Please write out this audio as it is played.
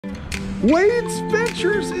Wade's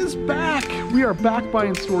Ventures is back. We are back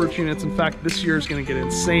buying storage units. In fact, this year is going to get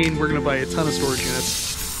insane. We're going to buy a ton of storage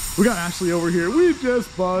units. We got Ashley over here. We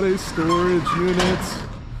just bought a storage unit.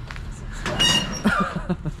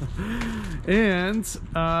 And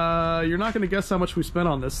you're not going to guess how much we spent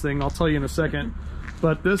on this thing. I'll tell you in a second.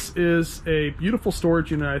 But this is a beautiful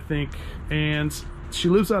storage unit, I think. And she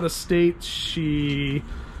lives out of state. She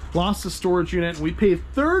lost a storage unit. We paid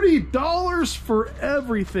 $30 for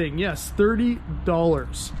everything. Yes, $30.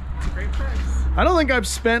 That's a great price. I don't think I've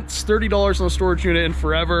spent $30 on a storage unit in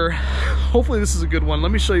forever. Hopefully this is a good one.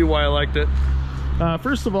 Let me show you why I liked it.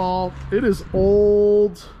 First of all, it is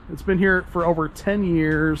old. It's been here for over 10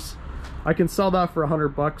 years. I can sell that for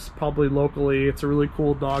 $100 probably locally. It's a really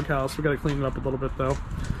cool doghouse. We got to clean it up a little bit though.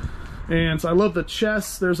 And I love the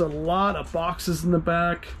chests. There's a lot of boxes in the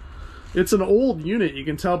back. It's an old unit. You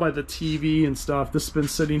can tell by the TV and stuff. This has been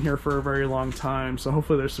sitting here for a very long time. So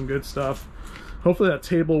hopefully there's some good stuff. Hopefully that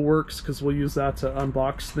table works because we'll use that to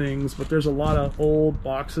unbox things. But there's a lot of old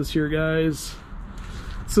boxes here, guys.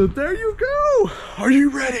 So there you go. Are you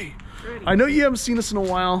ready? Ready. I know you haven't seen us in a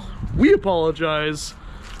while. We apologize.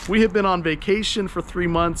 We have been on vacation for 3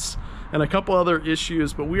 months and a couple other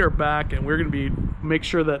issues, but we are back and we're going to make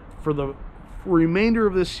sure that for the remainder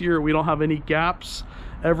of this year we don't have any gaps.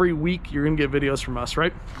 Every week you're going to get videos from us,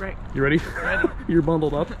 right? Right. You ready? Ready. You're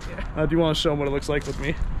bundled up? Yeah. Do you want to show them what it looks like with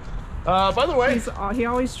me? By the way, he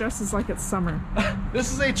always dresses like it's summer.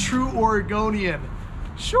 this is a true Oregonian.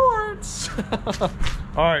 Shorts.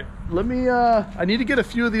 All right, let me I need to get a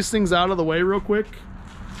few of these things out of the way real quick.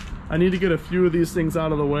 And then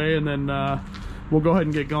we'll go ahead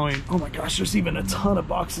and get going. Oh my gosh, there's even a ton of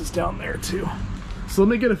boxes down there too. So let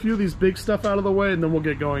me get a few of these big stuff out of the way and then we'll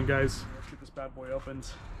get going, guys. Let's get this bad boy opened.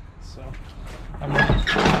 So I'm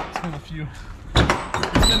gonna spend a few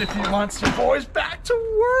months. You boys back to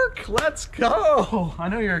work. Let's go. I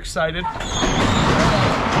know you're excited.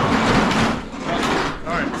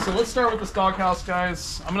 All right, so let's start with this doghouse,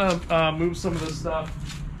 guys. I'm gonna move some of this stuff.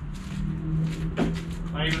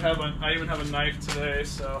 I even have a knife today,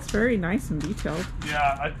 so It's very nice and detailed.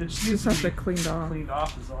 yeah. It Just have to clean it off. Cleaned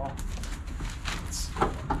off is all.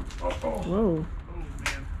 Oh. Whoa. Oh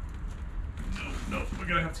man. No, we're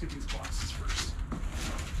gonna have to get these boxes first.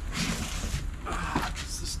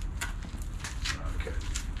 Okay.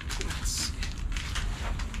 Let's see.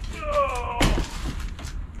 Oh.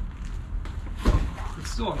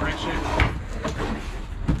 It's still in great shape.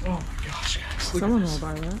 Oh my gosh, guys. Someone will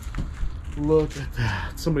buy that. Look at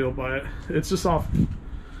that. Somebody will buy it. It's just off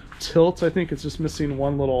tilt. I think it's just missing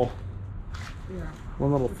one little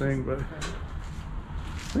thing, but I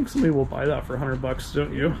think somebody will buy that for $100,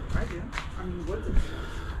 don't you? I do. I mean, wood's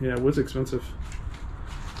expensive. Yeah, wood's expensive.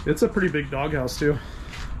 It's a pretty big doghouse too.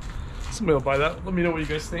 Somebody will buy that. Let me know what you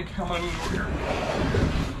guys think. I'm gonna move over here.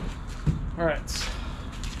 All right.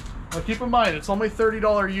 Well, keep in mind it's only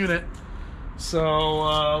 $30 unit,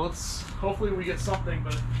 so let's hopefully we get something,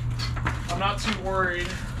 but I'm not too worried.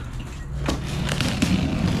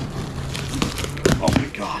 Oh my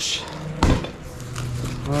gosh.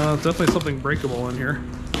 Definitely something breakable in here.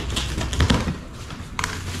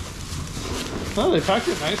 Oh, they packed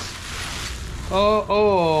it nice.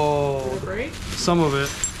 Oh. Did it break? Some of it.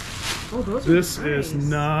 Oh, those This are nice. is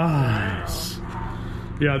nice. Wow.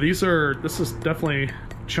 Yeah, this is definitely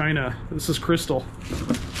China. This is crystal.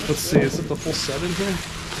 Let's see, is it the full set in here?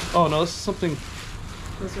 Oh no, this is something.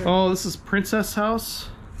 Oh, this is Princess House.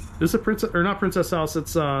 Is it Princess or not Princess House?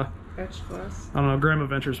 It's Etched glass. I don't know. Grandma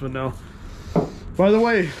Ventures would know. By the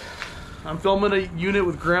way, I'm filming a unit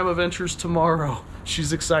with Grandma Ventures tomorrow.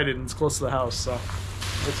 She's excited and it's close to the house, so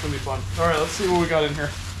it's gonna be fun. All right, let's see what we got in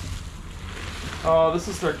here. Oh, this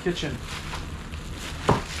is their kitchen.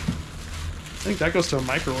 I think that goes to a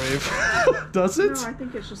microwave. Does it? No, I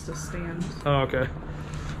think it's just a stand. Oh, okay.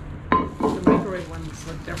 The microwave ones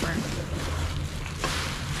look different.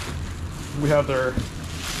 We have their,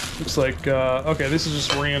 looks like, okay, this is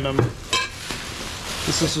just random.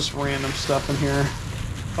 This is just random stuff in here.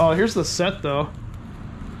 Oh, here's the set though.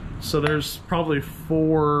 So there's probably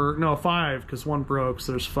 5, because one broke,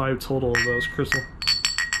 so there's 5 total of those crystal.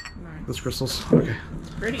 Nice. Those crystals. Okay.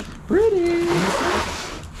 Pretty. Pretty.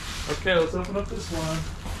 Okay, let's open up this one.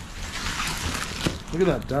 Look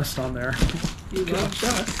at that dust on there. You love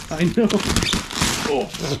dust. I know. Oh.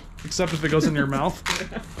 Except if it goes in your mouth.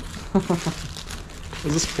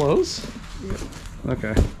 Does this close? Yep.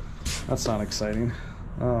 Okay. That's not exciting.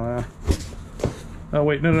 Oh, oh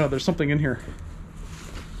wait, no, there's something in here.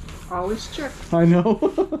 Always check. I know.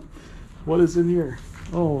 What is in here?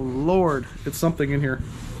 Oh Lord, it's something in here.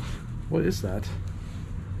 What is that?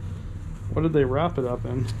 What did they wrap it up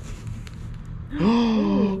in?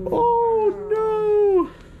 Oh no!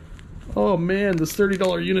 Oh man, this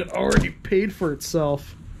 $30 unit already paid for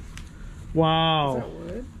itself. Wow. Is that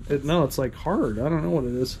wood? No, it's like hard. I don't know what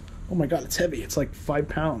it is. Oh my god, it's heavy. It's like 5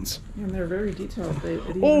 pounds. And they're very detailed. It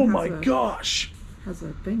even Oh has my gosh! Has a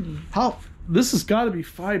thingy. How? This has got to be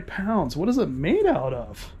 5 pounds. What is it made out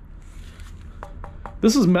of?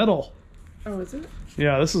 This is metal. Oh, is it?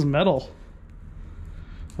 Yeah, this is metal.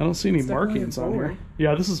 I don't see any It's definitely markings a on here. boy.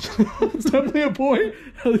 Yeah, this is it's definitely a boy.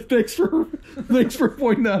 Thanks for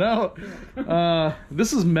pointing that out.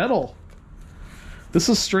 This is metal. This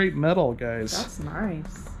is straight metal, guys. That's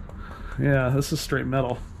nice. Yeah, this is straight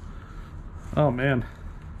metal. Oh man.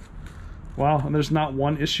 Wow, and there's not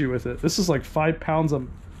one issue with it. This is like 5 pounds of...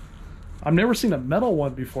 I've never seen a metal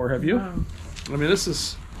one before, have you? No. I mean, this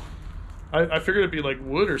is... I figured it'd be like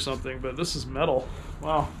wood or something, but this is metal.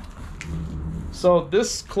 Wow. So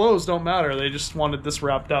this clothes don't matter. They just wanted this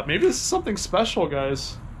wrapped up. Maybe this is something special,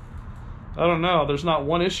 guys. I don't know. There's not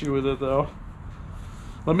one issue with it, though.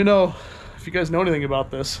 Let me know if you guys know anything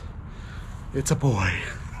about this. It's a boy.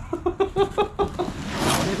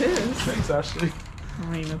 It is. Thanks, Ashley. I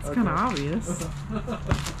mean, it's kind of obvious. All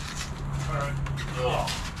right.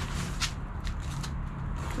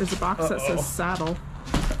 There's a box that says saddle.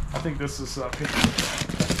 I think this is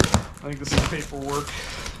paperwork.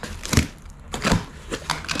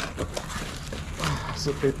 Is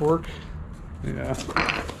it paperwork? Yeah.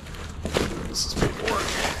 This is paperwork.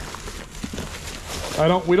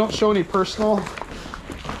 We don't show any personal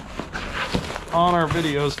on our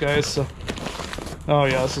videos, guys, so. Oh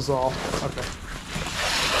yeah, this is all. Okay.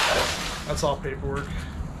 That's all paperwork.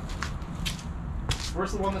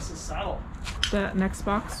 Where's the one that says saddle? That next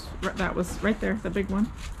box, that was right there, the big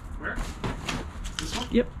one. Where? This one?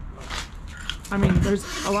 Yep. I mean, there's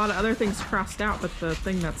a lot of other things crossed out, but the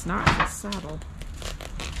thing that's not is saddle.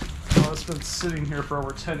 Oh, it's been sitting here for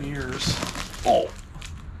over 10 years. Oh!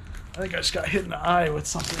 I think I just got hit in the eye with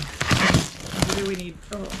something. Maybe we need...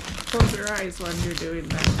 Oh, close your eyes when you're doing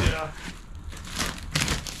that. Yeah.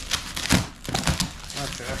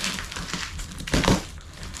 Okay.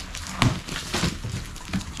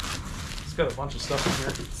 It's got a bunch of stuff in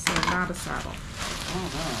here. So not a saddle. Oh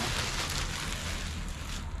no.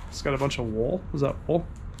 It's got a bunch of wool. Is that wool?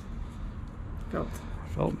 Felt.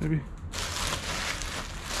 Felt, maybe.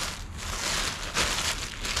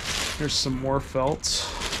 Here's some more felt.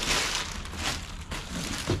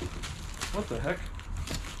 What the heck?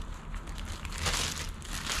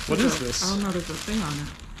 What is this? Oh no, there's a thing on it.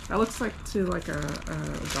 That looks like a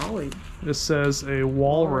dolly. This says a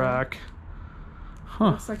wall rack.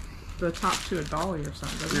 Huh. Looks like the top to a dolly or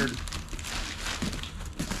something. Weird.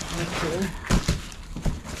 Okay.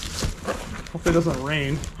 Hopefully it doesn't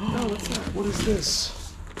rain. Oh, what's that? What is this?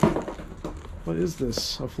 What is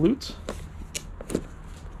this? A flute?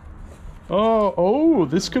 Oh,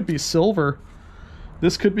 this could be silver.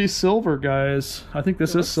 This could be silver, guys. I think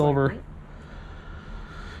this is silver. Like, right?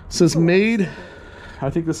 It says made. I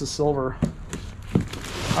think this is silver.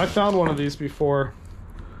 I found one of these before.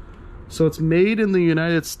 So it's made in the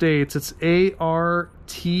United States. It's ARTLES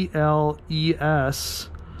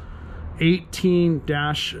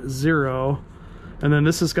 18-0. And then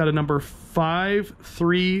this has got a number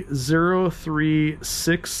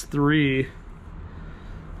 530363.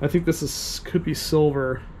 I think this could be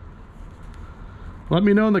silver. Let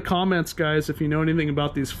me know in the comments, guys, if you know anything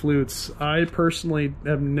about these flutes. I personally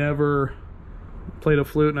have never played a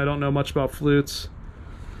flute, and I don't know much about flutes.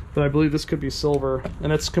 But I believe this could be silver.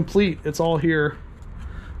 And it's complete. It's all here.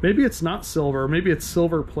 Maybe it's not silver. Maybe it's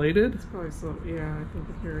silver plated. It's probably silver. Yeah, I think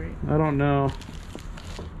you're right. I don't know.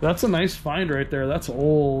 That's a nice find right there. That's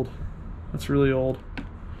old. That's really old.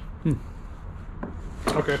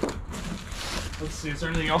 Okay. Let's see. Is there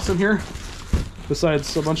anything else in here?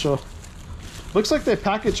 Besides a bunch of... Looks like they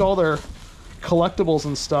package all their collectibles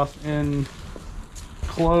and stuff in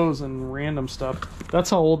clothes and random stuff. That's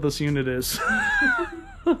how old this unit is.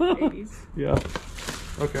 80s. Yeah.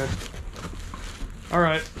 Okay. All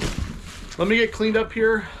right. Let me get cleaned up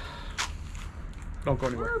here. Don't go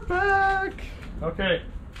anywhere. We're back. Okay.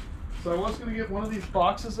 So I was going to get one of these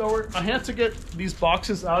boxes over. I had to get these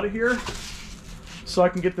boxes out of here so I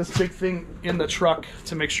can get this big thing in the truck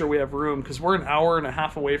to make sure we have room, because we're an hour and a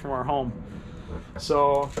half away from our home.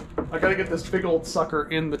 So I got to get this big old sucker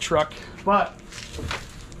in the truck. But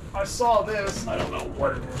I saw this. I don't know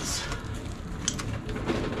what it is.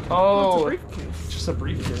 Oh, it's a briefcase. Just a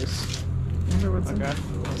briefcase. I wonder what's in Okay. it.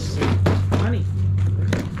 Let's see. Money.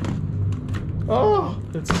 Oh,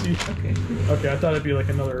 let's see. Okay. Okay, I thought it'd be like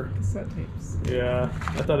another. Cassette tapes. Yeah,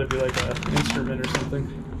 I thought it'd be like an instrument or something.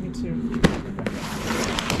 Me too.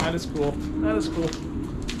 I That is cool. That is cool.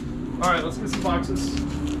 All right, let's get some boxes.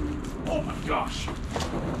 Oh my gosh.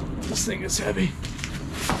 This thing is heavy.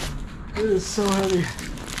 It is so heavy.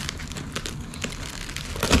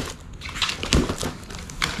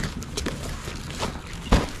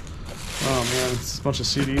 Oh man, it's a bunch of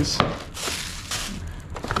CDs.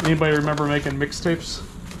 Anybody remember making mixtapes?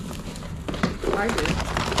 I did.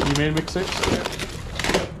 You made mixtapes?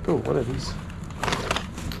 Yeah. Oh, what are these?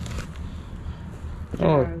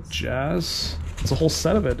 Oh, jazz. It's a whole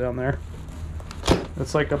set of it down there.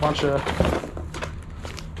 It's like a bunch of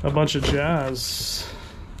jazz.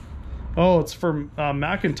 Oh, it's for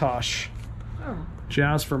Macintosh. Oh.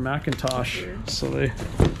 Jazz for Macintosh. So I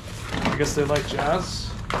guess they like jazz.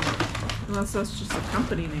 Unless that's just a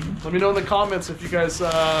company name. Let me know in the comments if you guys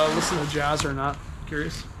listen to jazz or not.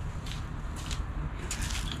 Curious.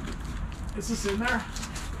 Is this in there?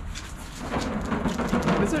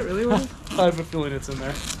 Is it really? What? I have a feeling it's in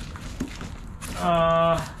there.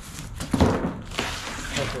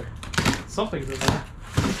 Okay. Something's in there.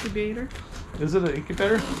 Incubator? Is it an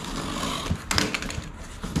incubator?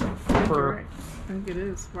 For... Right. I think it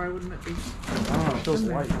is. Why wouldn't it be? I don't know, it feels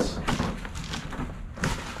light. It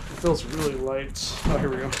feels really light. Oh, here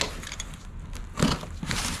we go.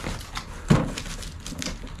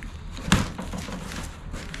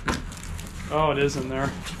 Oh, it is in there.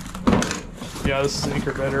 Yeah, this is an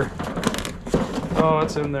incubator. Oh,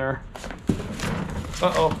 it's in there.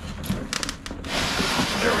 Uh-oh.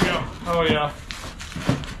 There we go. Oh, yeah.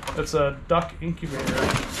 It's a duck incubator.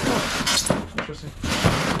 Oh, interesting.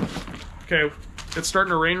 Okay, it's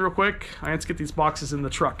starting to rain real quick. I have to get these boxes in the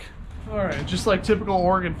truck. All right, just like typical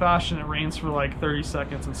Oregon fashion, it rains for like 30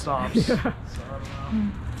 seconds and stops. Yeah. So I don't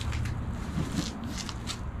know.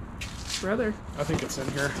 Brother. I think it's in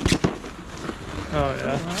here. Oh,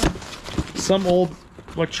 yeah. Oh, wow. Some old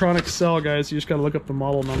electronic cell, guys. You just gotta look up the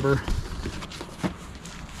model number.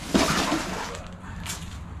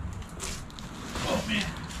 Oh, man.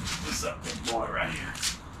 This is that big boy right here.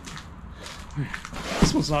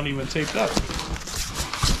 This one's not even taped up.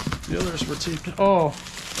 The others were taped up. Oh.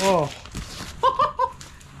 Oh.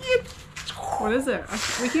 What is it?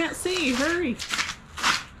 We can't see. Hurry.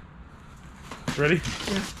 Ready?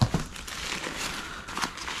 Yeah.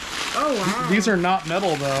 Oh, wow. These are not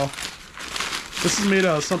metal, though. This is made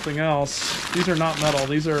out of something else. These are not metal.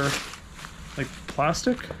 These are like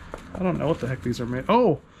plastic. I don't know what the heck these are made.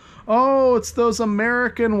 Oh, oh, it's those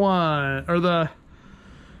American one or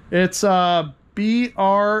it's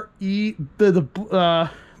B-R-E the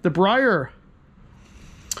Breyer.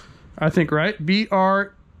 I think, right?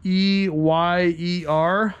 B-R-E-Y-E-R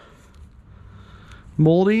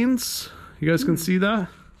moldings. You guys can see that.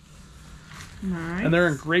 Nice. And they're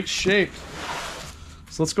in great shape.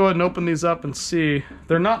 So let's go ahead and open these up and see.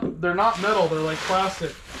 They're not metal, they're like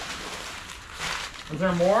plastic. Is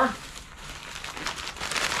there more?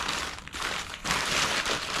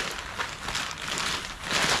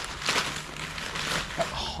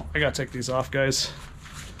 Oh, I gotta take these off, guys.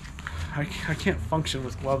 I can't function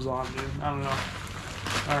with gloves on, dude. I don't know.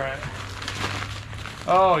 Alright.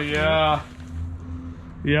 Oh, yeah.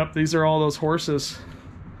 Yep, these are all those horses.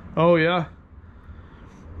 Oh, yeah.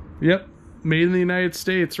 Yep. Made in the United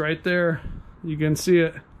States right there. You can see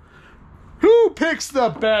it. Who picks the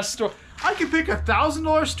best store? I can pick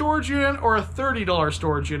 $1,000 storage unit or a $30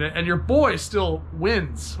 storage unit, and your boy still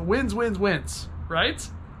wins. Wins. Right?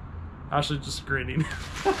 Ashley just grinning.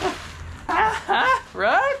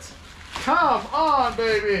 Right? Come on,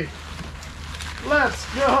 baby. Let's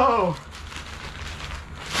go.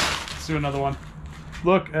 Let's do another one.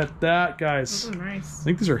 Look at that, guys. Those are nice. I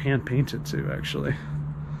think these are hand painted too, actually.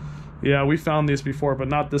 Yeah, we found these before, but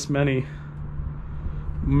not this many.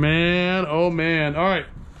 Man, oh man. All right,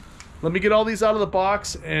 let me get all these out of the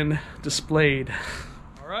box and displayed.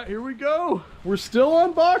 All right, here we go. We're still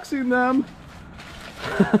unboxing them.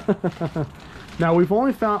 Now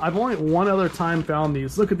I've only one other time found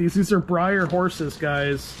these. Look at these. These are Breyer horses,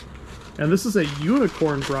 guys. And this is a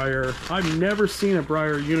unicorn Breyer. I've never seen a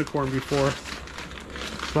Breyer unicorn before.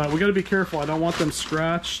 But we gotta be careful. I don't want them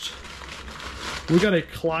scratched. We got a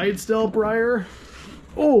Clydesdale Breyer.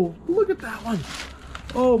 Oh, look at that one.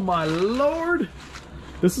 Oh my lord.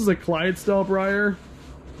 This is a Clydesdale Breyer.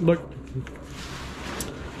 Look.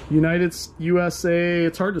 USA.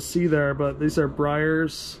 It's hard to see there, but these are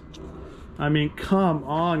Breyers. I mean, come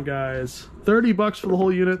on, guys. 30 bucks for the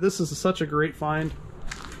whole unit. This is such a great find.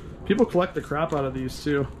 People collect the crap out of these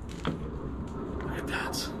too. Look at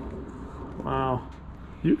that. Wow.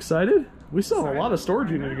 You excited? We still have a lot of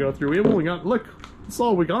storage unit to go through. We have only got, look, that's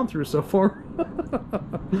all we've gone through so far.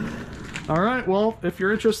 All right, well, if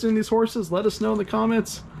you're interested in these horses, let us know in the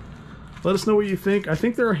comments. Let us know what you think. I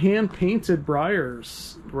think they're hand-painted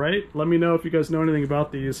briars, right? Let me know if you guys know anything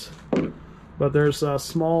about these. But there's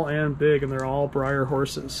small and big, and they're all briar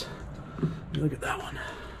horses. Look at that one.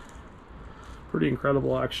 Pretty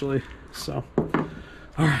incredible, actually. So, all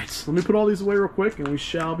right, so let me put all these away real quick, and we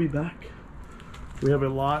shall be back. We have a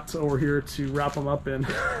lot over here to wrap them up in.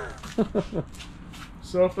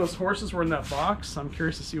 So if those horses were in that box, I'm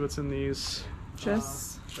curious to see what's in these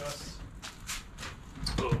Chests. chests.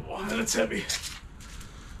 Oh, and it's heavy.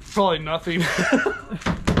 Probably nothing.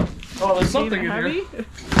 Oh, there's something in heavy? here.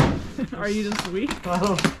 Are you just weak?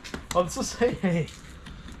 Oh, let's just say, hey,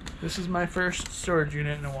 this is my first storage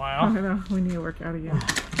unit in a while. I know, we need to work out again.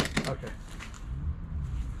 Okay.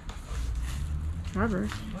 Fabric.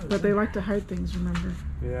 But they like to hide things, remember?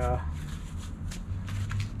 Yeah.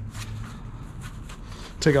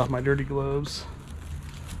 Take off my dirty gloves.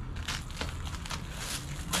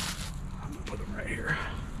 I'm gonna put them right here.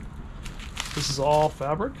 This is all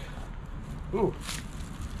fabric. Ooh.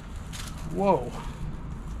 Whoa.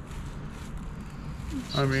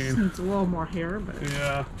 I mean, it's a little more hair, but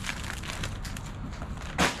yeah.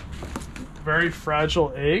 Very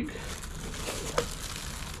fragile egg.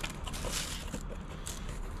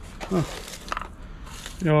 Huh.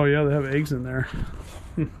 Oh yeah, they have eggs in there.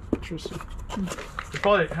 Interesting. It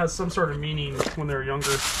probably has some sort of meaning when they're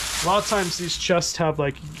younger. A lot of times these chests have,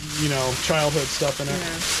 like, you know, childhood stuff in it.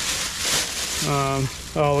 yeah.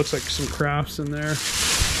 Oh, looks like some crafts in there.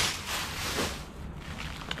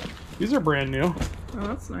 These are brand new. Oh,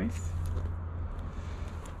 that's nice.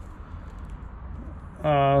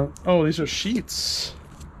 Oh, these are sheets.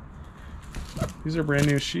 These are brand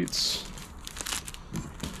new sheets.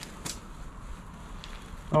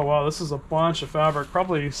 Oh wow, this is a bunch of fabric.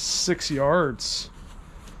 Probably 6 yards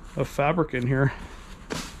of fabric in here.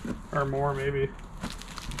 Or more, maybe.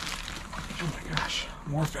 Oh my gosh,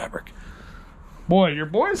 more fabric. Boy, your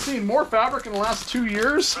boy's seen more fabric in the last 2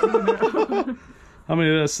 years. How many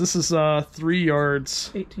of this? This is 3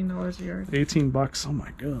 yards. $18 a yard. 18 bucks. Oh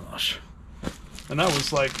my gosh. And that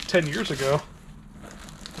was like 10 years ago.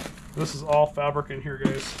 This is all fabric in here,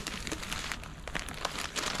 guys.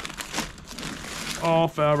 All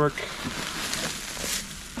fabric.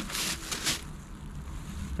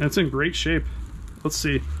 And it's in great shape. Let's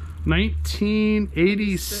see.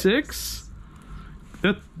 1986.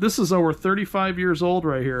 This is over 35 years old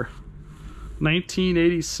right here.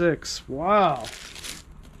 1986. Wow.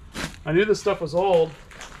 I knew this stuff was old.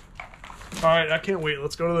 All right, I can't wait.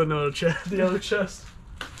 Let's go to the other chest,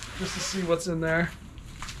 just to see what's in there.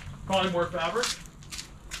 Probably more fabric.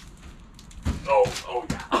 Oh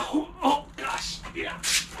yeah. Oh gosh, yeah.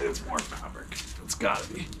 It's more fabric. It's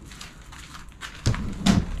gotta be.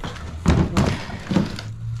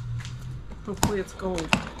 Hopefully it's gold.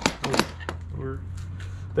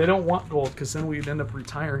 They don't want gold because then we'd end up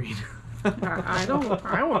retiring. I don't.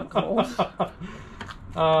 I want gold.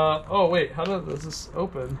 Oh wait, how does this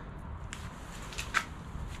open?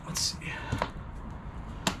 Let's see.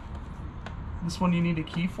 This one you need a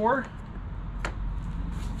key for?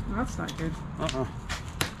 That's not good.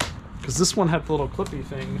 Because this one had the little clippy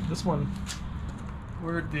thing. This one,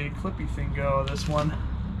 where'd the clippy thing go? This one.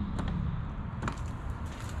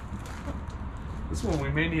 This one we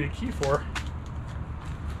may need a key for.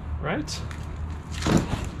 Right?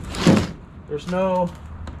 There's no...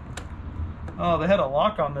 Oh, they had a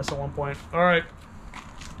lock on this at one point. Alright.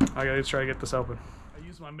 I gotta try to get this open. I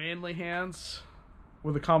use my manly hands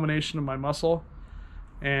with a combination of my muscle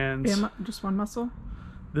and... just one muscle?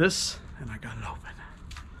 This, and I got it open.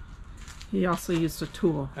 He also used a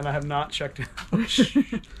tool. And I have not checked it. Oh, shh.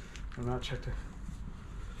 I've not checked it.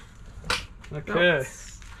 Okay.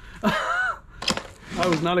 I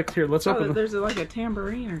was not here. Let's open. There's like a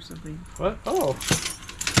tambourine or something. What? Oh.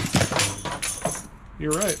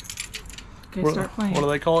 You're right. Okay, start playing. What do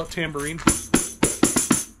they call it? Tambourine?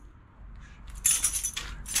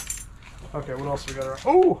 Okay, what else we got around?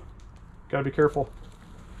 Oh! Gotta be careful.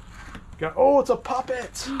 Oh, it's a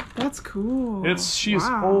puppet! That's cool. She's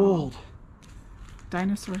old.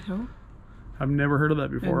 Dinosaur Hill? I've never heard of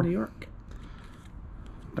that before. In New York.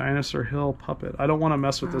 Dinosaur Hill puppet. I don't want to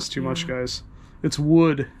mess with this too much, guys. It's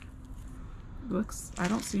wood. Looks, I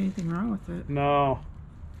don't see anything wrong with it. No.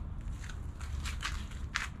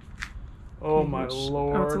 Oh my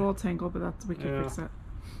lord. Oh, it's a little tangled, but we can fix that.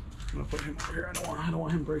 I'm gonna put him over here. I don't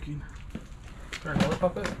want him breaking. Is there another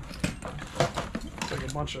puppet? It's like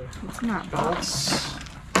a bunch of belts.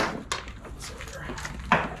 What's over there?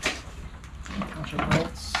 A bunch of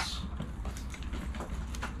belts.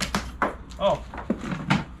 Oh.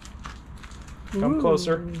 Come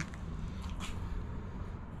closer.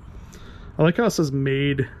 I like how it says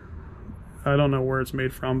made I don't know where it's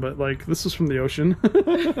made from, but like this is from the ocean.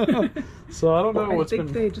 So I don't know what's been. I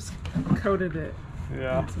think they just coated it.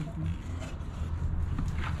 Yeah.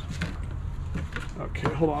 Okay,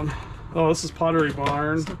 hold on. Oh, this is Pottery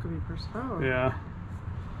Barn. So it could be oh. Yeah.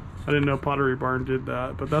 I didn't know Pottery Barn did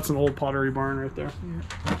that, but that's an old Pottery Barn right there. Yeah.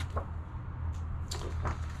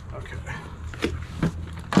 Okay.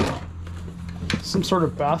 Some sort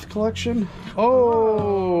of bath collection.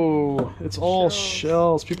 Oh, it's all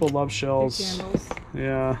shells. People love shells. Candles.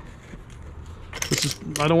 Yeah. This is.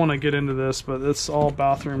 I don't want to get into this, but it's all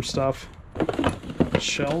bathroom stuff.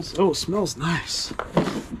 Shells. Oh, it smells nice.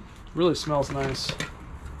 Really smells nice.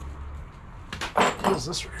 What is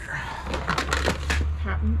this right here?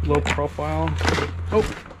 Patent. Low profile.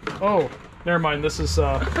 Oh, never mind. This is.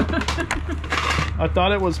 I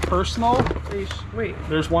thought it was personal. Wait.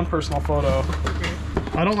 There's one personal photo. Okay.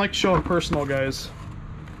 I don't like showing personal, guys.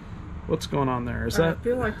 What's going on there? Is that? I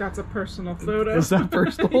feel like that's a personal photo. Is that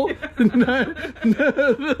personal?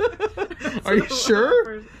 Are you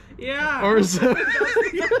sure? Yeah. Or is that?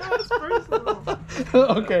 That's personal.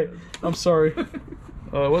 Okay, I'm sorry.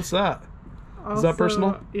 What's that? Is that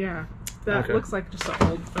personal? Yeah. That Okay. looks like just an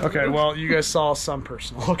old photo. Okay, well, you guys saw some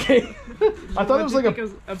personal. Okay. I thought it was like a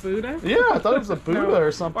Buddha. Yeah, I thought it was a Buddha No.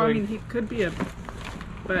 or something. Well, I mean, he could be a,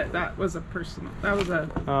 but that was a personal. That was a.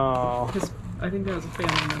 Oh. I think that was a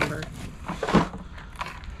family member.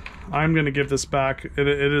 I'm gonna give this back. It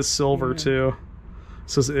is silver Yeah. too.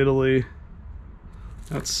 It says Italy.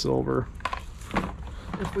 That's silver.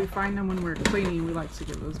 If we find them when we're cleaning, we like to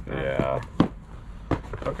give those back. Yeah.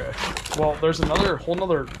 Okay. Well, there's another whole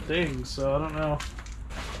nother thing, so I don't know.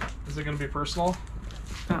 Is it gonna be personal?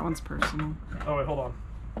 That one's personal. Oh wait, hold on.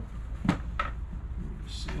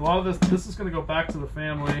 A lot of this is gonna go back to the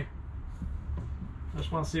family. I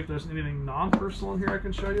just want to see if there's anything non-personal in here I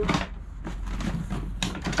can show you.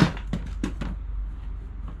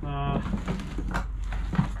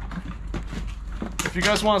 If you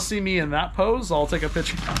guys want to see me in that pose, I'll take a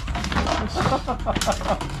picture.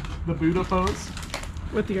 The Buddha pose.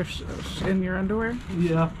 With your in your underwear?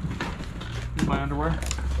 Yeah. In my underwear.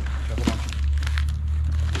 Okay,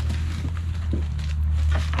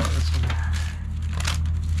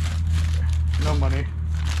 no money.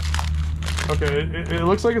 Okay, it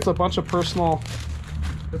looks like it's a bunch of personal.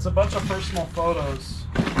 It's a bunch of personal photos.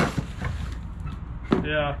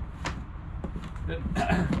 Yeah.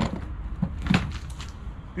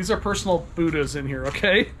 These are personal Buddhas in here,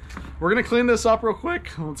 okay? We're gonna clean this up real quick.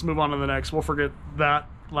 Let's move on to the next. We'll forget that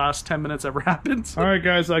last 10 minutes ever happened. All right,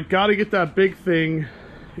 guys, I gotta get that big thing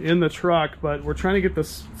in the truck, but we're trying to get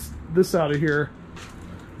this out of here.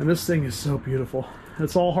 And this thing is so beautiful.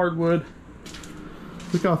 It's all hardwood.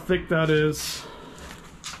 Look how thick that is.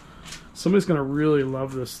 Somebody's gonna really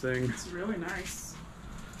love this thing. It's really nice.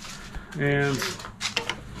 And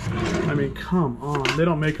I mean, come on, they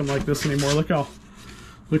don't make them like this anymore. Look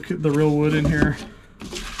at the real wood in here.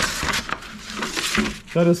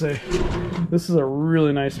 This is a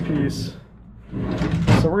really nice piece.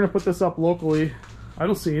 So we're gonna put this up locally. I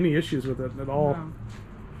don't see any issues with it at all. No.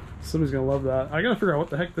 Somebody's gonna love that. I gotta figure out what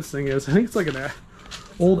the heck this thing is. I think it's like an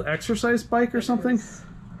old exercise bike or something.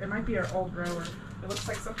 It might be our old rower. It looks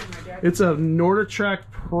like something my dad. It's a Norditrack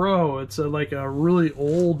Pro. It's like a really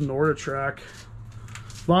old Norditrack.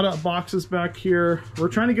 A lot of boxes back here. We're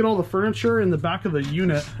trying to get all the furniture in the back of the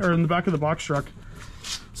unit, or in the back of the box truck,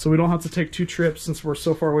 so we don't have to take 2 trips since we're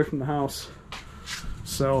so far away from the house.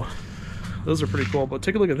 So those are pretty cool. But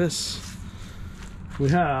take a look at this. We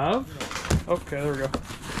have, okay, there we go.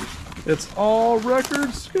 It's all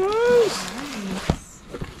records, guys. Nice.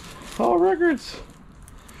 All records.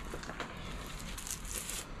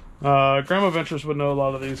 Grandma Ventures would know a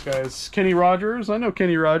lot of these guys. Kenny Rogers, I know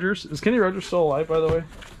Kenny Rogers. Is Kenny Rogers still alive, by the way?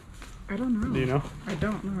 I don't know. Do you know? I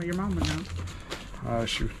don't know. Your mom would know.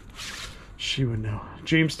 She would know.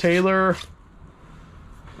 James Taylor.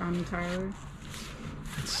 Bonnie Tyler.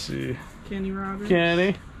 Let's see. Kenny Rogers.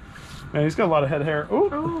 Kenny. Man, he's got a lot of head hair. Ooh.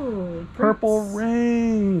 Oh, Purple Prince.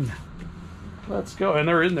 Rain. Let's go. And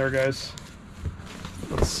they're in there, guys.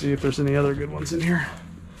 Let's see if there's any other good ones in here.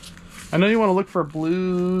 I know you want to look for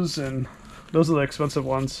blues, and those are the expensive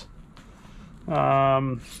ones.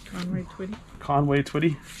 Conway Twitty. Conway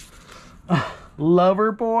Twitty.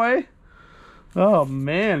 Loverboy. Oh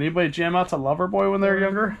man, anybody jam out to Loverboy when they were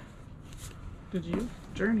younger? Did you?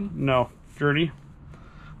 Journey. No, Journey.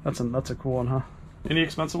 That's a cool one, huh? Any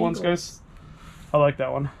expensive ones, Eagles. guys? I like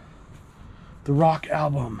that one. The Rock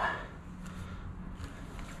album.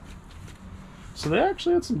 So they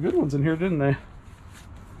actually had some good ones in here, didn't they?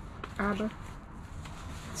 ABBA.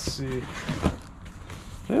 Let's see.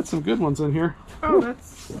 They had some good ones in here. Oh,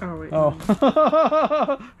 that's. Oh, wait. Oh.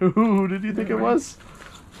 Who did you think it was?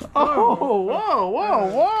 Oh, whoa, whoa,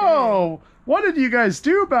 whoa. What did you guys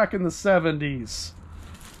do back in the 70s?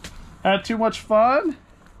 Had too much fun?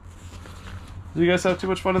 Did you guys have too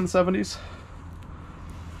much fun in the 70s?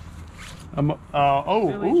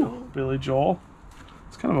 Billy Joel.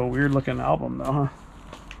 It's kind of a weird looking album though, huh?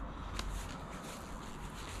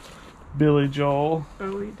 Billy Joel.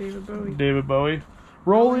 David Bowie.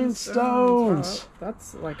 Rolling Stones. Oh,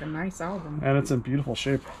 that's like a nice album. And it's in beautiful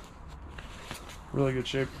shape. Really good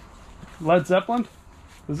shape. Led Zeppelin?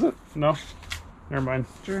 Is it? No. Never mind.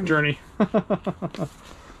 Journey.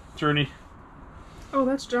 Journey. Oh,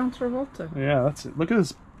 that's John Travolta. Yeah, that's it. Look at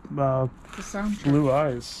his blue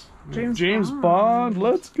eyes. James Bond.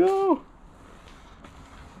 Let's go.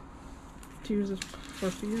 Tears for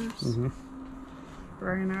Fears. Mm-hmm.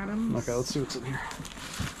 Bryan Adams. Okay, let's see what's in here.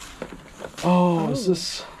 Oh, is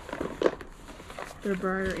this? They're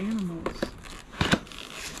Briar Animals.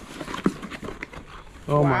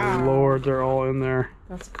 Oh my lord, they're all in there.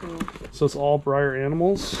 That's cool. So it's all Briar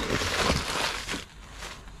Animals.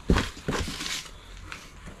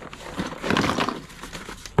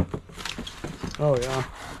 Oh yeah.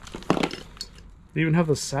 They even have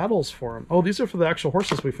the saddles for them. Oh, these are for the actual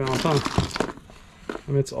horses we found, huh?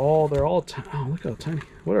 I mean, it's all, they're all, oh, look how tiny.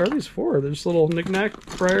 What are these for? They're just little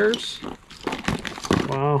knick-knack briars.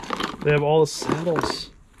 Wow. They have all the saddles.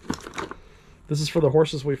 This is for the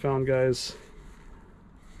horses we found, guys.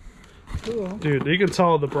 Cool. Dude, you can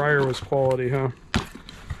tell the briar was quality, huh?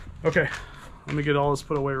 Okay. Let me get all this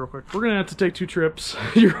put away real quick. We're going to have to take 2 trips.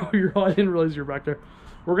 I didn't realize you were back there.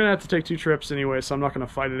 We're going to have to take 2 trips anyway, so I'm not going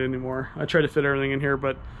to fight it anymore. I tried to fit everything in here,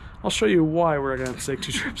 but I'll show you why we're going to have to take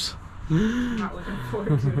 2 trips. Not looking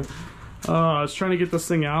forward to it. I was trying to get this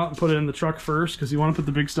thing out and put it in the truck first because you want to put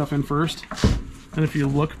the big stuff in first. And if you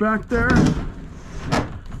look back there,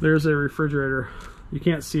 there's a refrigerator. You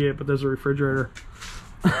can't see it, but there's a refrigerator.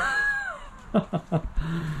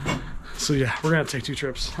 So yeah, we're gonna take 2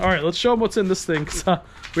 trips. All right, let's show them what's in this thing. Cause,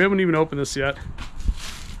 we haven't even opened this yet.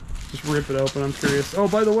 Just rip it open. I'm curious. Oh,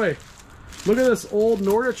 by the way, look at this old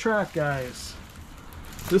Norditrack, guys.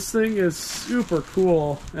 This thing is super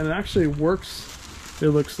cool, and it actually works. It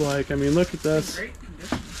looks like. I mean, look at this. Great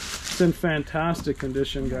condition. It's in fantastic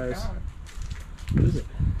condition, guys. What is it?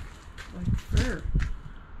 Like fur.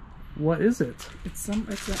 What is it? It's an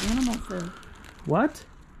animal fur. What?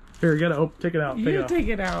 Here, you gotta take it out. Take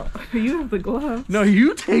it out. You have the gloves. No,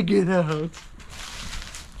 you take it out.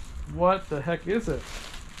 What the heck is it?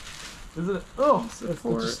 Is it? Oh, it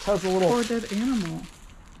just has a little. Poor dead animal.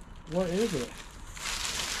 What is it?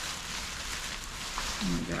 Oh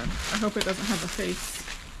my god. I hope it doesn't have a face.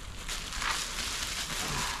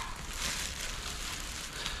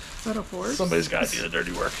 Is that a horse? Somebody's got to do the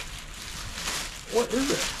dirty work. What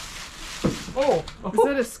is it? Oh. Is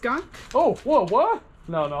that a skunk? Oh, whoa, what?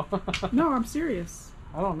 No, no. No, I'm serious.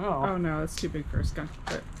 I don't know. Oh no, it's too big for a skunk.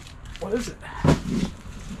 But what is it?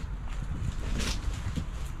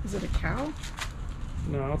 is it a cow?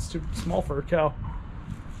 No, it's too small for a cow.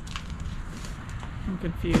 I'm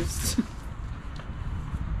confused.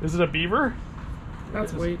 Is it a beaver?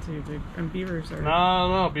 That's way too big. And beavers are...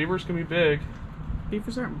 No, beavers can be big.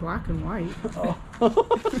 Beavers aren't black and white. Oh.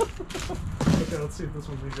 Okay, let's see if this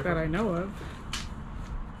one's different. That I know of.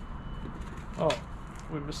 Oh,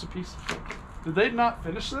 we missed a piece. Did they not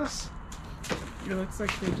finish this? It looks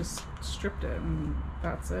like they just stripped it and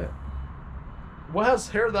that's it. What has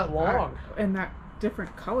hair that long? And that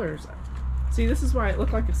different colors. See, this is why it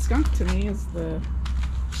looked like a skunk to me, is the...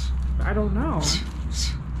 I don't know.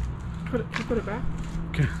 Can you put it back?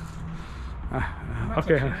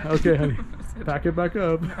 Okay. Okay, honey. Pack it back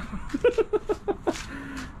up. No.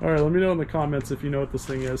 Alright, let me know in the comments if you know what this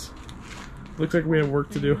thing is. Looks like we have work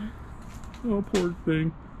to do. Oh, poor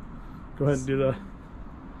thing. Go ahead and do the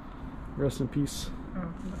rest in peace.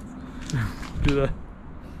 Oh, Do the...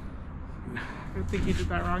 I think you did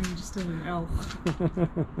that wrong. You just did an L.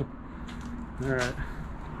 Alright.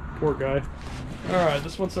 Poor guy. Alright,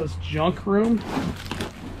 this one says junk room.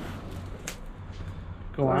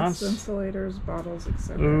 Glass. Insulators, bottles,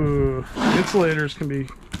 etc. Ooh, insulators can be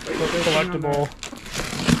collectible.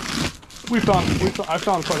 I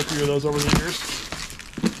found quite a few of those over the years.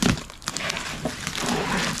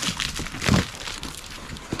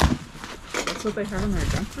 That's what they have in their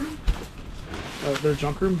junk room? Their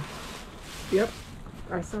junk room? Yep.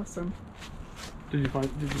 I saw some. Did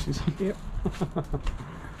you see some? Yep.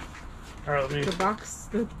 Alright, let me... The box,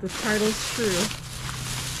 the title's true.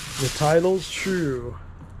 The title's true.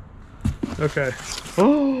 Okay.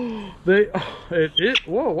 Oh,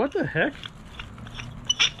 whoa, what the heck?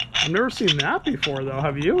 I've never seen that before, though.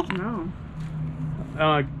 Have you? No.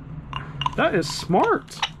 That is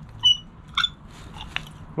smart.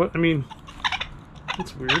 What? I mean,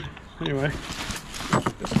 that's weird. Anyway.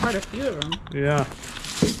 There's quite a few of them. Yeah.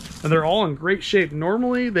 And they're all in great shape.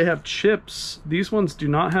 Normally, they have chips. These ones do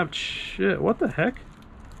not have chip. What the heck?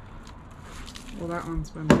 Well, that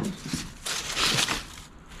one's been...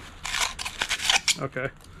 Okay.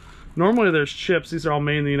 Normally, there's chips. These are all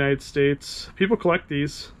made in the United States. People collect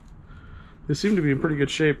these. They seem to be in pretty good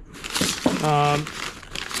shape.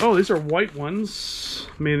 Oh, these are white ones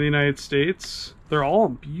made in the United States. They're all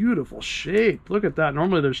in beautiful shape. Look at that.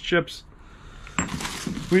 Normally, there's chips.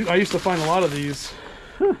 I used to find a lot of these.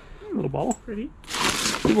 Huh, little ball. Pretty.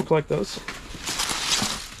 People collect those.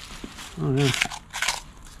 Oh, yeah.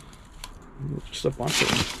 Just a bunch of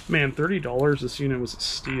them. Man, $30 this unit was a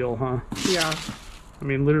steal, huh? Yeah. I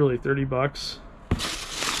mean, literally 30 bucks.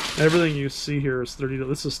 Everything you see here is $30.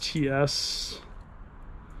 This is TS.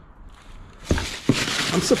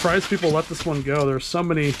 I'm surprised people let this one go. There's so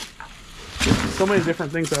many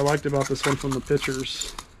different things I liked about this one from the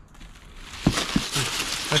pictures.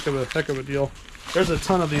 Heck of a deal. There's a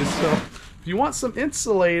ton of these, so if you want some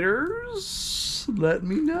insulators, let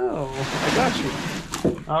me know. I got you.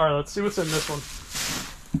 Alright, let's see what's in this one.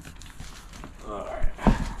 Alright.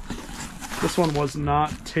 This one was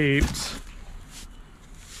not taped.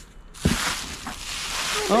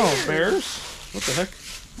 Oh, bears? What the heck?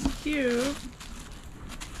 Cute.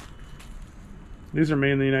 These are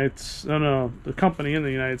made in the United States. No, the company in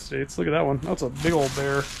the United States. Look at that one. That's a big old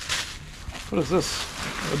bear. What is this?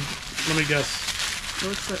 Let me guess.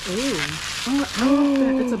 What's that?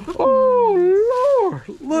 Ooh. It's a book. Oh, Lord.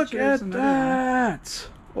 Look at that.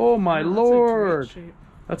 Oh, my Lord.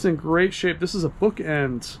 That's in great shape. This is a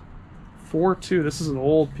bookend. 4-2. This is an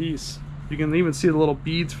old piece. You can even see the little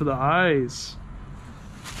beads for the eyes.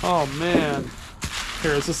 Oh, man.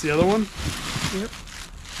 Here, is this the other one? Yep.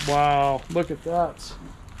 Wow. Look at that.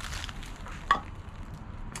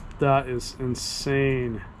 That is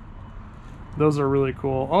insane. Those are really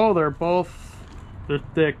cool. Oh, they're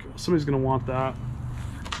thick. Somebody's gonna want that.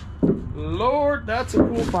 Lord, that's a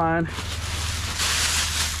cool find.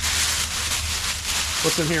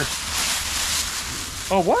 What's in here?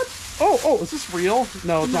 Oh, what? Oh, is this real?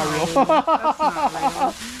 No, it's not real. That's not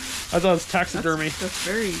real. I thought it was taxidermy. That's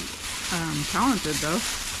very talented, though.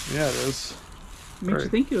 Yeah, it is. Made you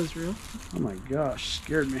think it was real. Oh my gosh,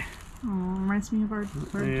 scared me. Oh, reminds me of our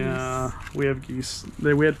yeah, geese. We have geese.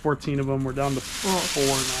 We had 14 of them. We're down to 4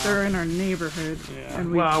 now. They're in our neighborhood, yeah.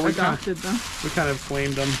 and we adopted them. We kind of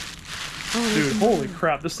claimed them. Oh, dude, holy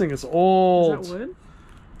crap, this thing is old. Is that wood?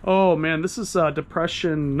 Oh man, this is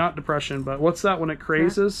depression, not depression, but what's that when it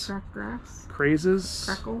crazes? Crack grass? Crazes?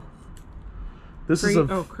 Crackle? This is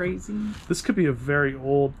crazy. This could be a very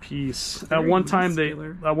old piece. At one time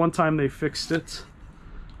they fixed it.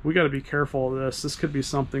 We got to be careful of this. This could be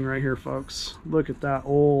something right here, folks. Look at that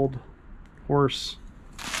old horse.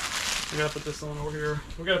 We gotta put this one over here.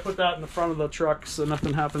 We gotta put that in the front of the truck so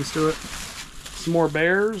nothing happens to it. Some more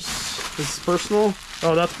bears. This is personal.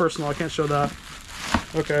 Oh, that's personal. I can't show that.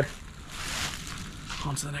 Okay.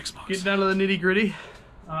 On to the next box. Getting down to the nitty gritty.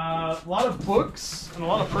 A lot of books and a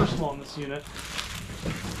lot of personal in this unit.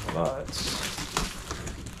 But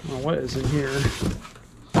what is in here?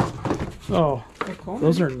 Oh,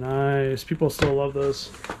 those are nice. People still love those.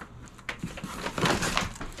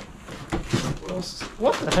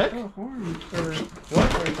 What the heck? Oh, horns.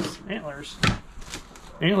 What? Antlers.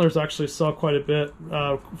 Antlers actually sell quite a bit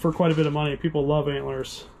for quite a bit of money. People love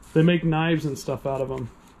antlers. They make knives and stuff out of them.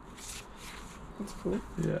 That's cool.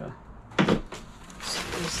 Yeah. So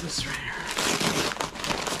what is this right here?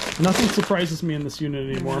 Nothing surprises me in this unit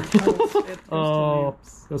anymore. Oh,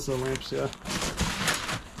 that's the lamps, yeah.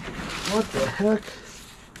 What the heck?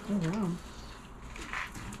 Oh, wow.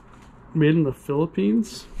 Made in the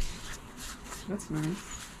Philippines? That's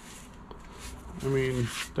nice. I mean,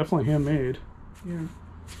 definitely handmade. Yeah.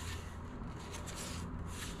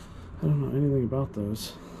 I don't know anything about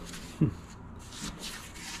those.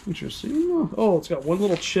 Interesting. Oh, it's got one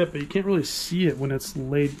little chip, but you can't really see it when it's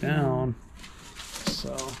laid down.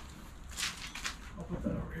 So, I'll put that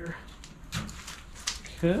over here.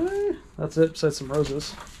 Okay. That's it, besides some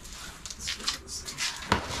roses.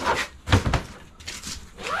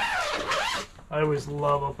 I always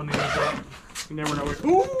love opening these up. You never know where.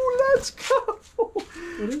 Ooh, let's go!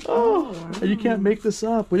 Oh, wow. You can't make this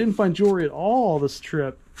up. We didn't find jewelry at all this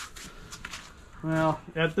trip. Well,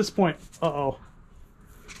 at this point,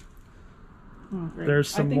 Oh, there's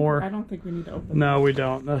some more. I don't think we need to open. No, we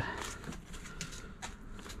don't.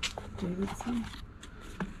 Davidson.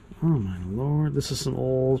 Oh my lord, this is an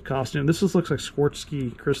old costume. This just looks like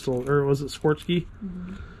Swarovski crystal, or was it Swarovski?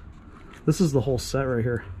 Mm-hmm. This is the whole set right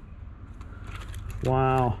here.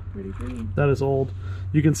 Wow. Pretty pretty. That is old.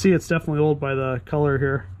 You can see it's definitely old by the color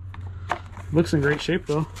here. Looks in great shape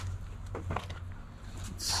though.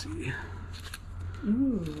 Let's see.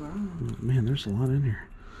 Ooh, wow. Oh, man, there's a lot in here.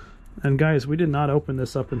 And guys, we did not open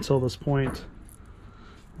this up until this point.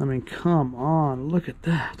 I mean, come on, look at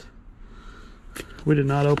that. We did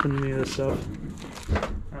not open any of this stuff.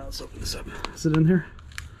 Alright, let's open this up. Is it in here?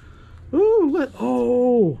 Ooh,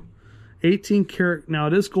 oh! 18 karat. Now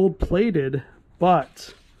it is gold plated,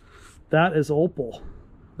 but that is opal.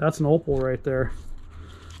 That's an opal right there.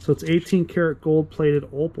 So it's 18 karat gold plated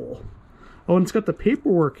opal. Oh, and it's got the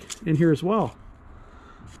paperwork in here as well.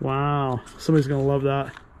 Wow, somebody's gonna love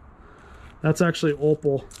that. That's actually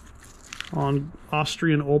opal, on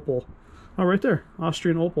Austrian opal. Oh, right there,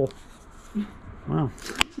 Austrian opal. Wow.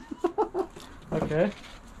 Okay.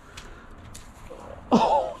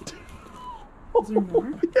 Oh, dude. Is there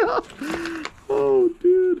more? Yeah. Oh,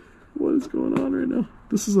 dude. What is going on right now?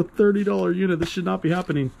 This is a $30 unit. This should not be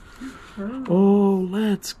happening. Oh,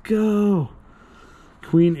 let's go.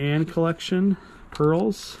 Queen Anne collection.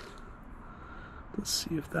 Pearls. Let's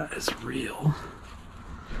see if that is real.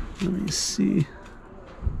 Let me see.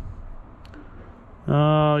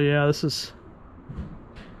 Oh, yeah. This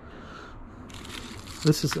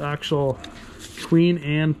is actual Queen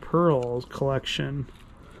Anne Pearls collection.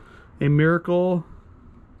 A miracle.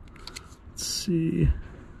 Let's see.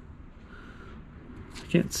 I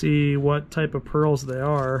can't see what type of pearls they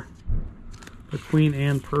are. The Queen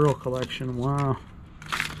Anne Pearl collection. Wow.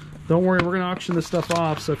 Don't worry, we're gonna auction this stuff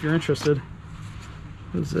off, so if you're interested.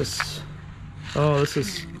 What is this? Oh, this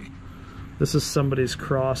is somebody's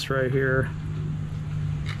cross right here.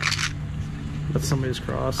 That's somebody's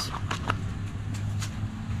cross.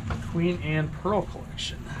 Queen Anne Pearl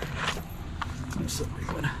collection. That's a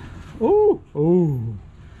big one. Oh, oh,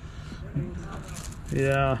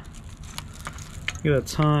 yeah. Get a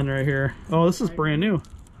ton right here. Oh, this is brand new.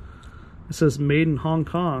 It says made in Hong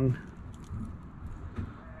Kong.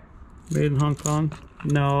 Made in Hong Kong.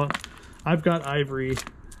 No, I've got ivory.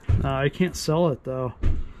 I can't sell it though.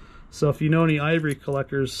 So if you know any ivory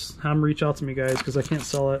collectors, have them reach out to me, guys, because I can't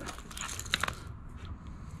sell it.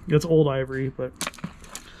 It's old ivory, but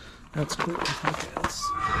that's cool. Okay, let's...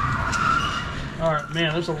 All right,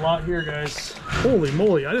 man, there's a lot here, guys. Holy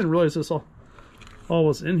moly, I didn't realize this all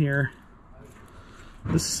was in here.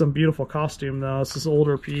 This is some beautiful costume, though. This is an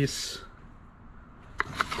older piece.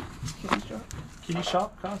 Kitty shop? Kitty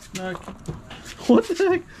shop costume? No, what the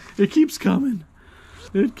heck? It keeps coming.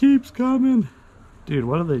 It keeps coming. Dude,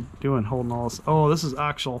 what are they doing holding all this? Oh, this is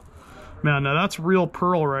actual. Man, now that's real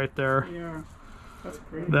pearl right there. Yeah, that's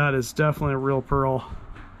great. That is definitely a real pearl.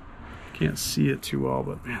 Can't see it too well,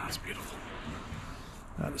 but man, that's beautiful.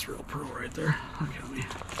 That is real pearl right there. Okay,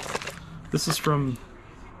 this is from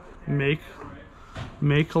May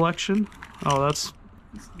collection. Oh, that's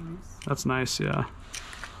nice. That's nice, yeah.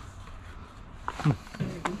 Very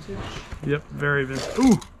vintage. Yep, very vintage.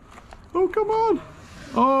 Ooh! Oh, come on!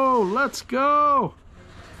 Oh, let's go!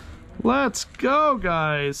 Let's go,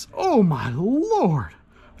 guys! Oh my lord!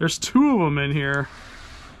 There's two of them in here.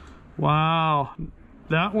 Wow.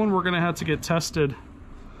 That one we're gonna have to get tested.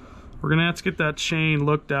 We're gonna have to get that chain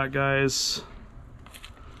looked at, guys.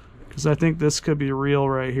 Because I think this could be real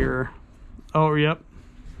right here. Oh, yep.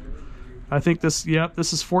 I think this, yep,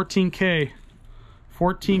 this is 14K.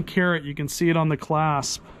 14 karat, you can see it on the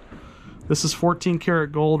clasp. This is 14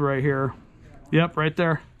 karat gold right here. Yep, right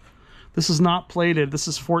there. This is not plated, this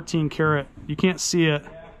is 14 karat. You can't see it,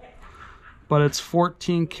 but it's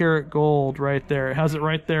 14 karat gold right there. It has it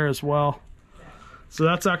right there as well. So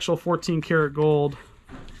that's actual 14 karat gold.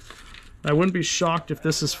 I wouldn't be shocked if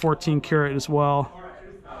this is 14 karat as well.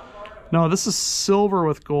 No, this is silver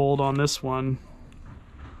with gold on this one.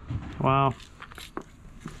 Wow.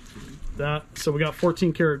 So we got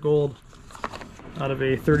 14 karat gold out of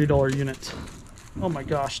a $30 unit. Oh my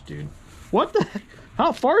gosh, dude. What the heck?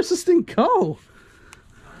 How far does this thing go?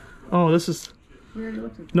 Oh, this is... We already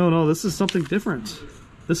looked at No, this is something different.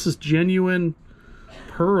 This is genuine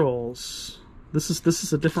pearls. This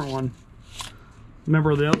is a different one.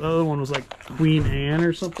 Remember the other one was like Queen Anne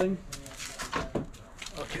or something?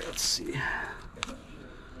 Okay, let's see.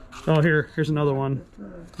 Oh, here's another one.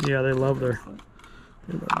 Yeah, they love their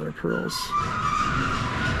pearls.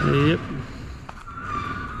 Yep.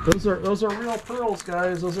 Those are real pearls,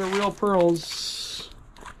 guys. Those are real pearls.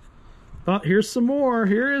 Oh, here's some more.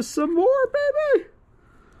 Here is some more, baby.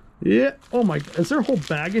 Yeah. Oh my, is there a whole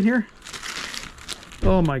bag in here?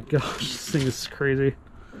 Oh my gosh, this thing is crazy.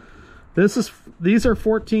 These are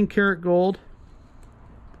 14 karat gold.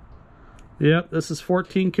 Yep, this is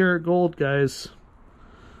 14 karat gold, guys.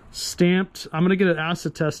 Stamped. I'm gonna get it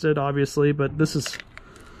acid tested, obviously, but this is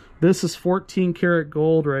 14 karat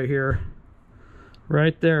gold right here.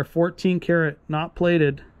 Right there, 14 karat, not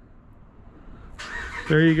plated.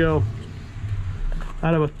 There you go.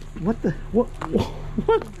 Out of a what?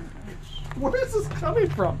 Where is this coming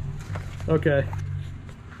from? Okay.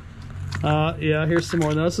 Yeah, here's some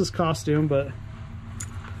more. Now, this is costume, but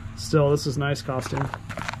still, this is nice costume.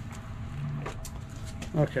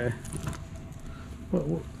 Okay.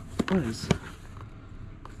 What is?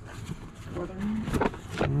 I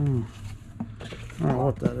don't know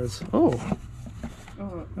what that is. Oh.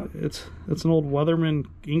 It's an old Weatherman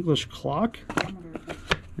English clock.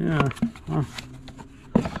 Yeah. Huh.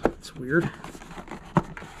 It's weird.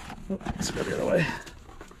 Oh, let's go the other way.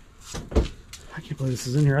 I can't believe this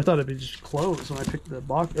is in here. I thought it'd be just closed when I picked the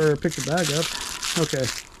box or picked the bag up. Okay,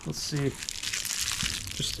 let's see.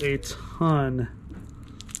 Just a ton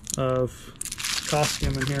of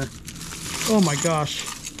costume in here. Oh my gosh.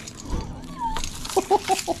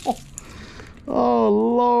 Oh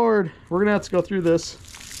Lord. We're gonna have to go through this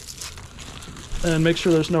and make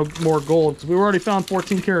sure there's no more gold, because we already found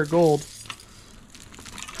 14 karat gold.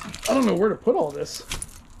 I don't know where to put all this.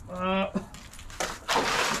 Look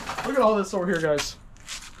at all this over here, guys.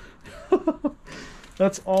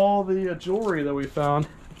 That's all the jewelry that we found.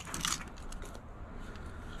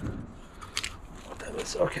 What that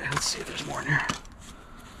is? Okay, let's see if there's more in here.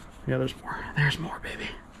 Yeah, there's more. There's more, baby.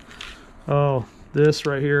 Oh, this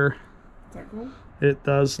right here. Is that gold? It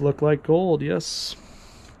does look like gold, yes.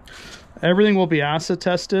 Everything will be acid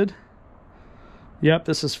tested. Yep,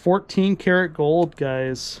 this is 14 karat gold,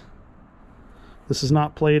 guys. This is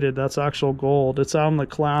not plated, that's actual gold. It's on the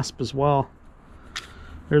clasp as well.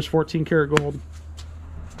 There's 14 karat gold.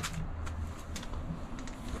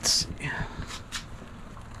 Let's see.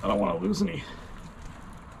 I don't want to lose any.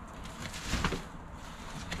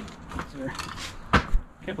 There.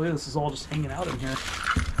 Can't believe this is all just hanging out in here.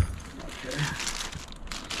 Okay.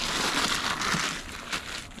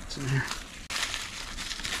 What's in here?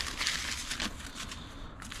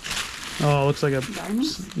 Oh, it looks like a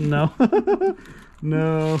diamond? No.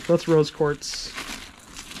 No, that's rose quartz.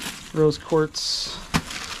 Rose quartz.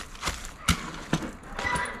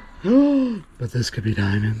 But this could be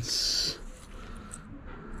diamonds.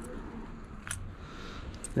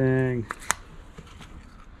 Dang.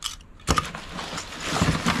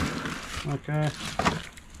 Okay.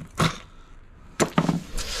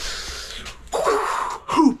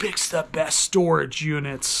 Who picks the best storage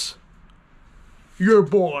units? Your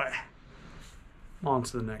boy. On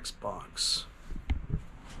to the next box.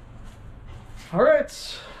 All right,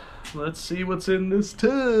 let's see what's in this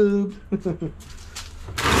tub.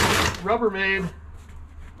 Rubbermaid.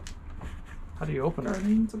 How do you open it?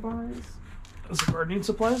 Gardening supplies. Is it gardening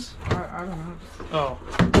supplies? I don't know. Oh.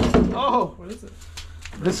 Oh. What is it?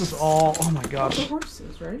 This is all, oh my gosh. The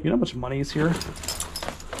horses, right? You know how much money is here?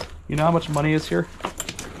 You know how much money is here?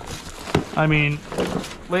 I mean,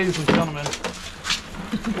 ladies and gentlemen,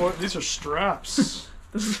 boy, these are straps.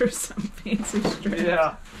 Those are some fancy straps.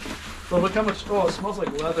 Yeah. Well, look how much, oh, it smells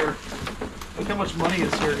like leather. Look how much money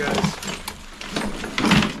is here, guys.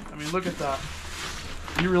 I mean, look at that.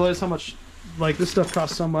 You realize how much, like, this stuff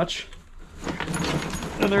costs so much?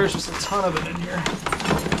 And there's just a ton of it in here.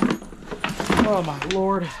 Oh my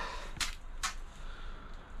Lord.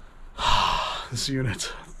 This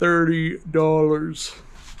unit, $30.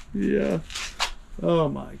 Yeah. Oh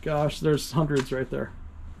my gosh, there's hundreds right there.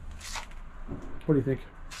 What do you think?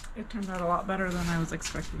 It turned out a lot better than I was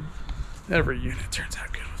expecting. Every unit turns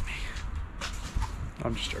out good with me.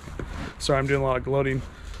 I'm just joking. Sorry, I'm doing a lot of gloating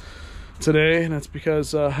today, and it's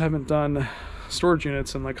because I haven't done storage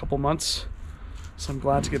units in like a couple months. So I'm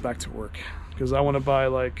glad to get back to work, because I want to buy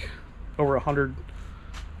like over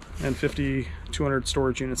 150, 200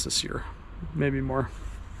 storage units this year, maybe more.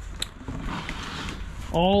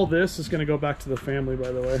 All this is going to go back to the family,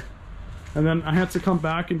 by the way. And then I have to come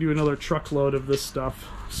back and do another truckload of this stuff.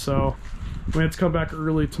 So we have to come back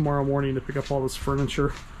early tomorrow morning to pick up all this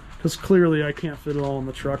furniture, because clearly I can't fit it all in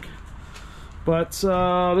the truck. But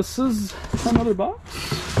this is another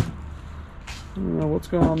box. I don't know what's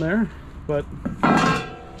going on there, but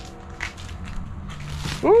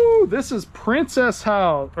ooh, this is Princess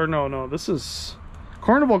House, or no, this is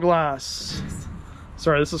Carnival Glass.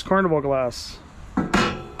 Sorry, this is Carnival Glass.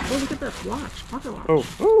 Oh, look at that watch, pocket watch. Oh,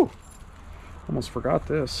 ooh, almost forgot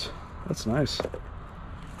this. That's nice.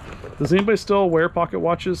 Does anybody still wear pocket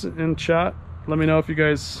watches in chat? Let me know if you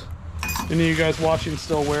guys, any of you guys watching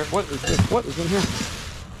still wear. What is this? What is in here?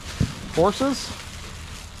 Horses?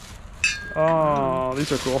 Oh,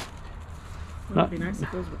 these are cool. It'd be nice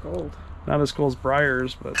if those were gold. Not as cool as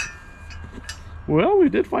Briars, but... Well, we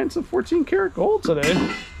did find some 14 karat gold today.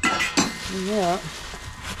 Yeah.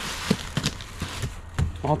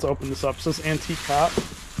 I'll have to open this up. It says antique hat.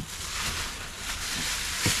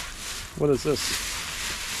 What is this?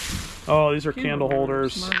 Oh, these are candle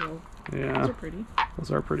holders. Marble. Yeah. Those are pretty.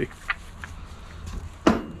 Those are pretty.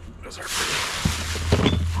 Those are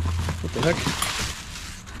pretty. What the heck?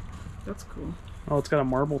 That's cool. Oh, it's got a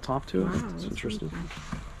marble top to it. Wow, that's interesting. Really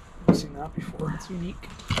cool. I've seen that before. That's unique.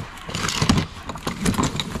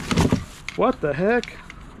 What the heck?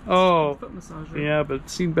 Oh, Foot massager. yeah, but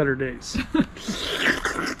it's seen better days.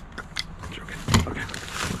 Okay.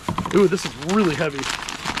 Ooh, this is really heavy.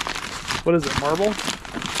 What is it, marble?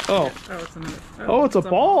 Oh. Oh, it's another. Oh, it's a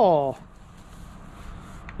ball.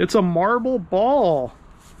 It's a marble ball.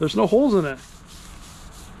 There's no holes in it.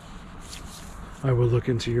 I will look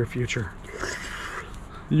into your future.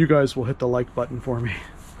 You guys will hit the like button for me.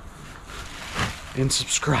 And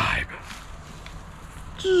subscribe.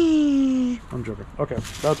 I'm joking. Okay,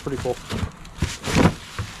 that's pretty cool.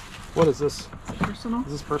 What is this? Personal?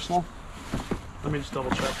 Is this personal? Let me just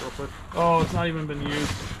double check real quick. Oh, it's not even been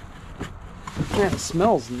used. Man, it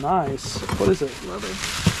smells nice. What is it? Leather.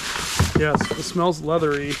 Yes, it smells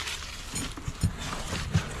leathery.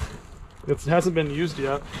 It hasn't been used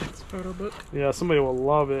yet. It's a photo book. Yeah, somebody will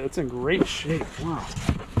love it. It's in great shape. Wow.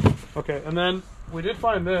 Okay, and then we did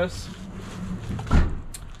find this.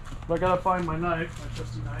 I gotta find my knife, my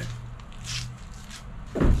trusty knife.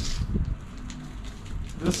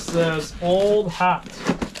 This says old hat.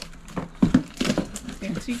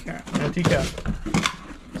 Antique hat. Antique hat.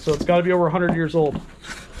 So it's got to be over 100 years old.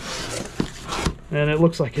 And it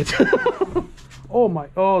looks like it. Oh my,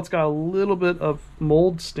 oh, it's got a little bit of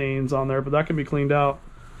mold stains on there, but that can be cleaned out.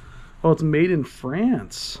 Oh, it's made in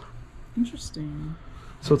France. Interesting.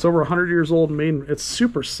 So it's over 100 years old, it's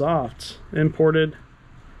super soft, imported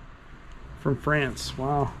from France.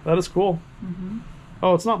 Wow, that is cool. Mm-hmm.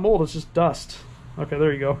 Oh, it's not mold, it's just dust. Okay,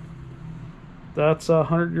 there you go. That's a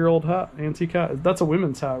 100-year-old hat, antique hat. That's a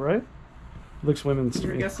women's hat, right? It looks women's to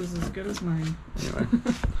Your me. guess is as good as mine. Anyway.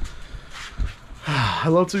 I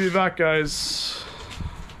love to be back, guys.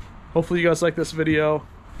 Hopefully you guys like this video.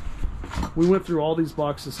 We went through all these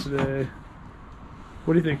boxes today.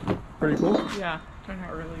 What do you think? Pretty cool? Yeah, turned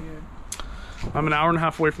out really good. I'm an hour and a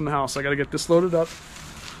half away from the house. I gotta get this loaded up.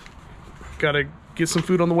 Gotta get some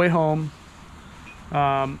food on the way home.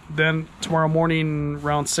 Then tomorrow morning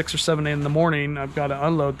around 6 or 7 in the morning, I've got to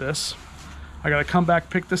unload this. I gotta come back,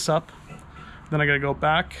 pick this up. Then I gotta go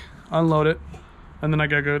back, unload it. And then I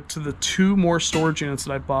gotta go to the 2 more storage units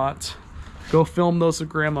that I bought. Go film those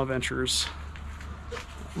Grandma Ventures.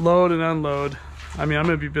 Load and unload. I mean, I'm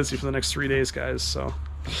gonna be busy for the next 3 days, guys, so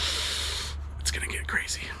it's gonna get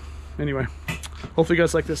crazy. Anyway, hopefully you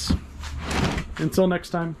guys like this. Until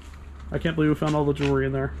next time. I can't believe we found all the jewelry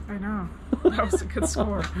in there. I know. That was a good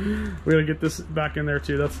score. We gotta get this back in there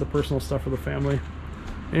too. That's the personal stuff for the family.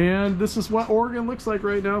 And this is what Oregon looks like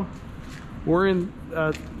right now. We're in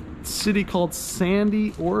a city called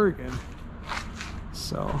Sandy, Oregon.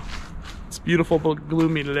 So it's beautiful but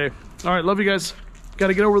gloomy today. All right, love you guys.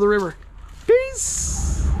 Gotta get over the river.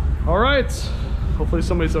 Peace. All right. Hopefully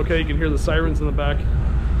somebody's okay. You can hear the sirens in the back.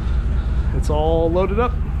 It's all loaded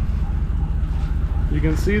up. You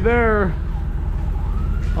can see there,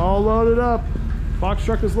 all loaded up. Box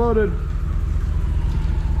truck is loaded.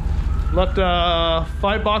 Left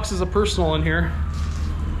 5 boxes of personal in here.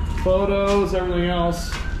 Photos, everything else.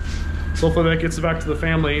 So hopefully that gets it back to the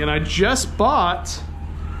family. And I just bought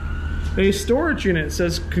a storage unit. It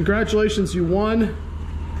says, congratulations, you won.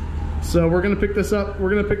 So we're gonna pick this up.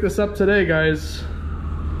 We're gonna pick this up today, guys.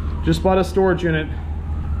 Just bought a storage unit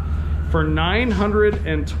for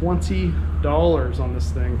 $920 on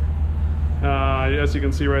this thing. As you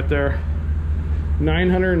can see right there,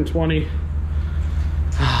 $920.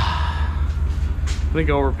 I think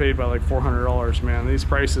I overpaid by like $400, man. These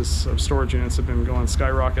prices of storage units have been going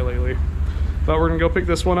skyrocket lately. But we're gonna go pick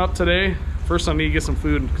this one up today. First I need to get some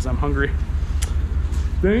food because I'm hungry.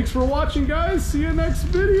 Thanks for watching, guys. See you next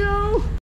video.